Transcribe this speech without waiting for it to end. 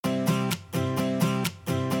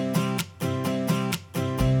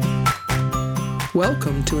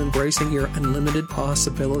Welcome to Embracing Your Unlimited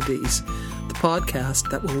Possibilities, the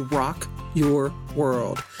podcast that will rock your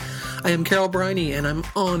world. I am Carol Briney, and I'm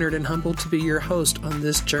honored and humbled to be your host on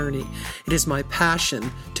this journey. It is my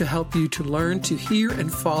passion to help you to learn to hear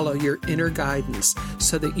and follow your inner guidance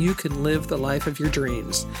so that you can live the life of your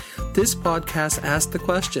dreams. This podcast asks the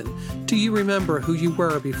question, do you remember who you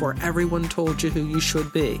were before everyone told you who you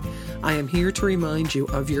should be? I am here to remind you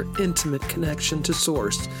of your intimate connection to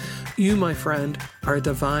Source. You, my friend, are a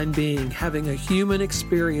divine being having a human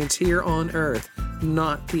experience here on Earth,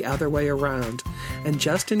 not the other way around. And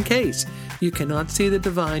just in case you cannot see the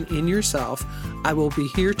divine in yourself, I will be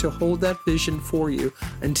here to hold that vision for you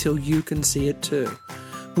until you can see it too.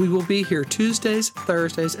 We will be here Tuesdays,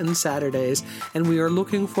 Thursdays, and Saturdays, and we are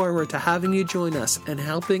looking forward to having you join us and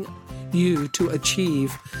helping you to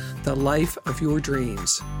achieve the life of your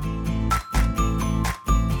dreams.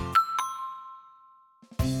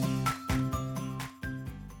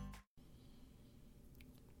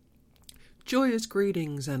 Joyous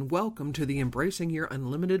greetings and welcome to the Embracing Your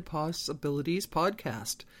Unlimited Possibilities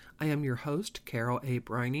podcast. I am your host, Carol A.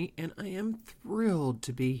 Briney, and I am thrilled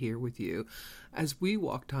to be here with you as we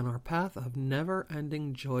walk down our path of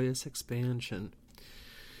never-ending joyous expansion.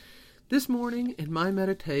 This morning in my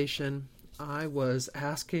meditation, I was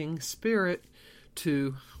asking Spirit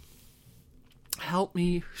to help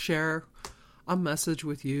me share a message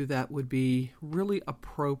with you that would be really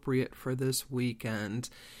appropriate for this weekend.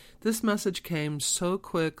 This message came so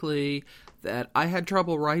quickly that I had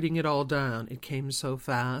trouble writing it all down. It came so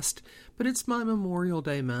fast, but it's my Memorial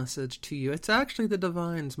Day message to you. It's actually the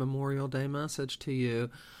Divine's Memorial Day message to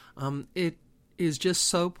you. It is just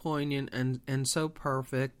so poignant and so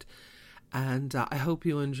perfect, and I hope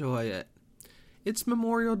you enjoy it. It's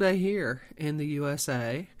Memorial Day here in the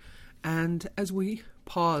USA, and as we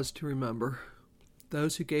pause to remember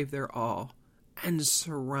those who gave their all, and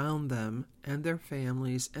surround them and their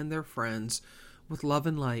families and their friends with love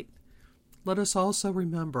and light, let us also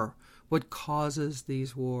remember what causes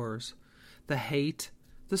these wars. The hate,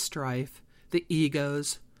 the strife, the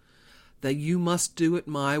egos, the you must do it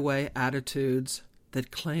my way attitudes that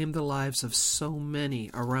claim the lives of so many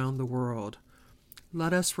around the world.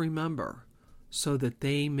 Let us remember so that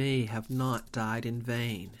they may have not died in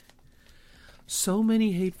vain. So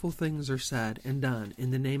many hateful things are said and done in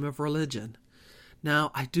the name of religion.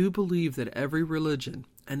 Now, I do believe that every religion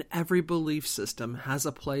and every belief system has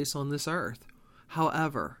a place on this earth.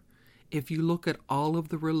 However, if you look at all of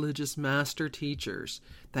the religious master teachers,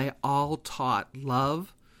 they all taught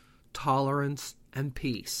love, tolerance, and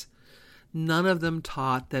peace. None of them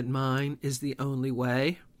taught that mine is the only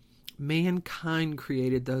way. Mankind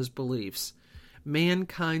created those beliefs.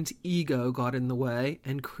 Mankind's ego got in the way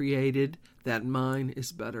and created that mine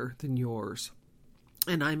is better than yours.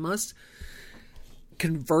 And I must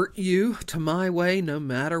convert you to my way no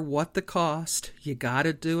matter what the cost. You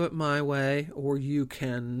gotta do it my way or you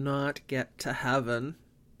cannot get to heaven.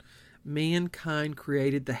 Mankind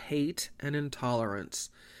created the hate and intolerance.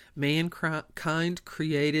 Mankind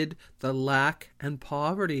created the lack and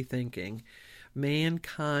poverty thinking.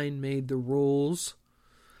 Mankind made the rules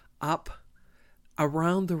up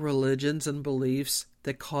around the religions and beliefs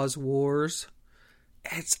that cause wars.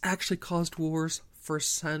 It's actually caused wars for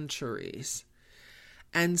centuries.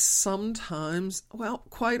 And sometimes,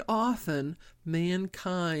 quite often,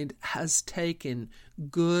 mankind has taken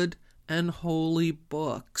good and holy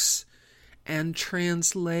books and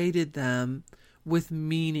translated them with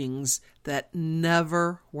meanings that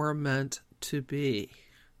never were meant to be.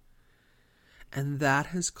 And that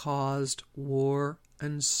has caused war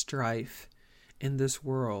and strife in this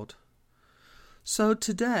world. So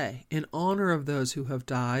today, in honor of those who have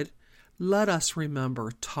died, let us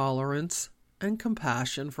remember tolerance and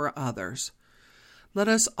compassion for others. Let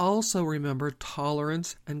us also remember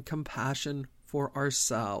tolerance and compassion for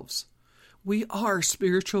ourselves. We are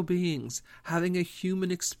spiritual beings having a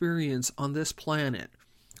human experience on this planet.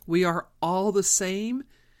 We are all the same,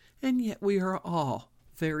 and yet we are all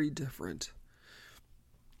very different.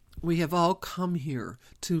 We have all come here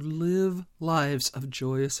to live lives of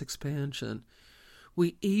joyous expansion.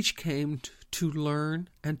 We each came to learn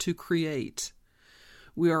and to create.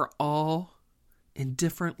 We are all in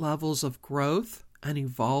different levels of growth and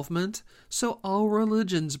evolvement, so all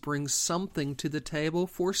religions bring something to the table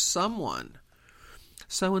for someone.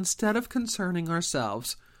 So instead of concerning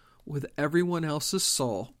ourselves with everyone else's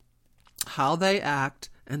soul, how they act,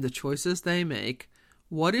 and the choices they make,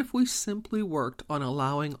 what if we simply worked on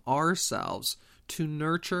allowing ourselves to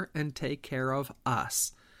nurture and take care of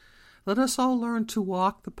us? Let us all learn to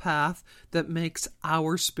walk the path that makes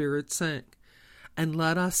our spirit sing. and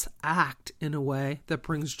let us act in a way that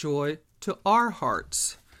brings joy to our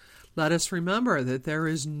hearts. Let us remember that there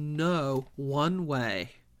is no one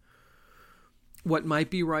way. What might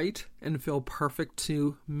be right and feel perfect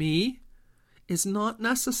to me is not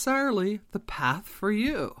necessarily the path for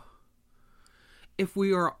you. If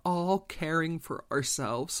we are all caring for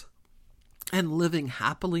ourselves and living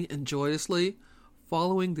happily and joyously,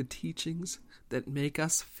 following the teachings that make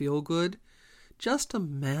us feel good, just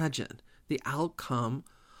imagine the outcome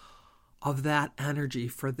of that energy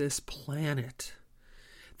for this planet.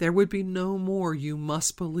 There would be no more "you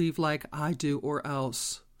must believe like I do or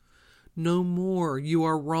else." No more "you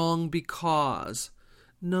are wrong because."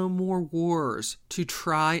 No more wars to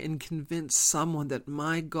try and convince someone that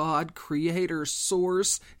my God, Creator,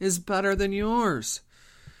 Source is better than yours.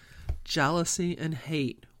 Jealousy and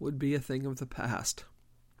hate would be a thing of the past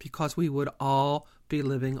because we would all be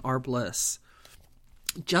living our bliss.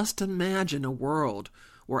 Just imagine a world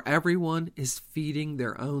where everyone is feeding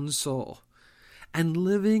their own soul and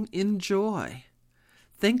living in joy.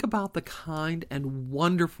 Think about the kind and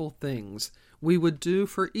wonderful things we would do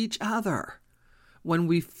for each other when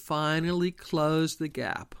we finally close the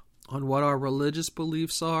gap on what our religious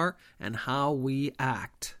beliefs are and how we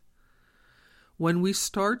act. When we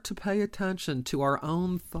start to pay attention to our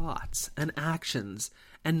own thoughts and actions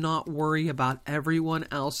and not worry about everyone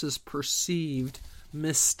else's perceived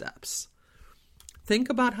missteps. Think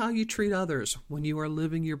about how you treat others when you are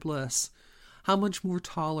living your bliss. How much more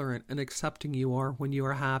tolerant and accepting you are when you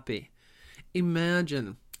are happy.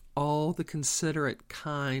 Imagine all the considerate,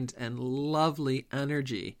 kind, and lovely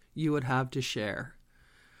energy you would have to share.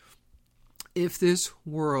 If this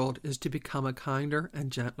world is to become a kinder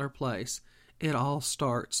and gentler place, it all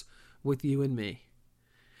starts with you and me.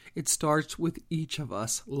 It starts with each of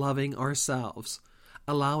us loving ourselves,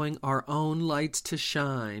 allowing our own lights to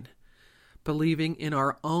shine, believing in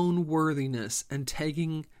our own worthiness, and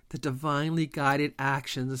taking the divinely guided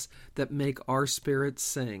actions that make our spirits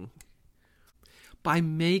sing. By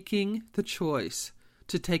making the choice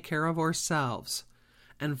to take care of ourselves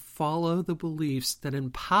and follow the beliefs that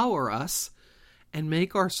empower us and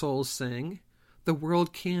make our souls sing, the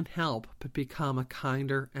world can't help but become a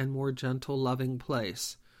kinder and more gentle, loving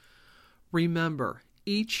place. Remember,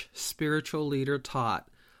 each spiritual leader taught,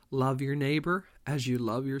 love your neighbor as you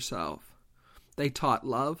love yourself. They taught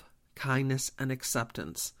love, kindness, and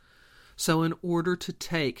acceptance. So in order to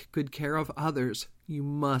take good care of others, you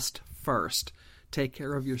must first take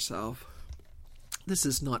care of yourself. This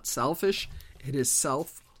is not selfish, it is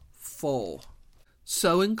self-full.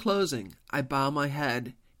 So in closing, I bow my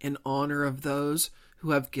head in honor of those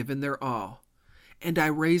who have given their all, and I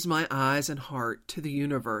raise my eyes and heart to the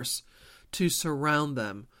universe to surround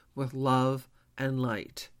them with love and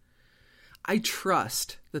light. I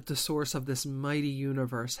trust that the source of this mighty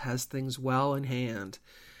universe has things well in hand,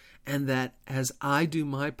 and that as I do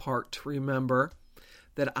my part to remember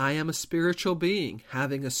that I am a spiritual being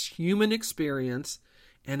having a human experience,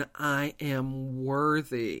 and I am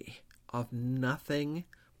worthy of nothing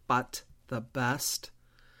but the best,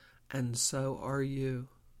 and so are you.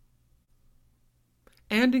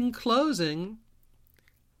 And in closing,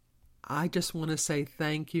 I just want to say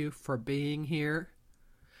thank you for being here,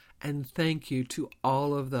 and thank you to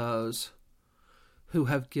all of those who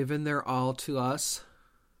have given their all to us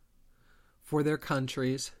for their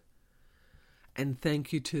countries, and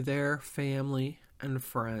thank you to their family and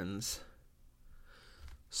friends.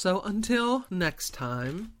 So until next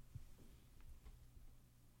time,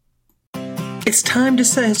 it's time to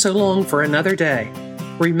say so long for another day.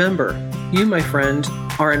 Remember, you, my friend,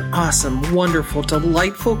 are an awesome, wonderful,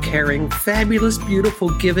 delightful, caring, fabulous, beautiful,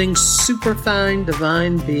 giving, superfine,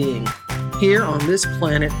 divine being here on this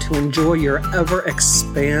planet to enjoy your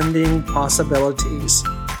ever-expanding possibilities.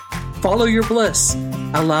 Follow your bliss,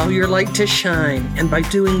 allow your light to shine, and by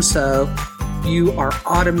doing so, you are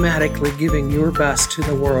automatically giving your best to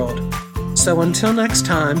the world. So until next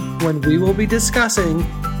time, when we will be discussing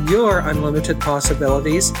your unlimited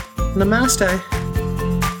possibilities, namaste.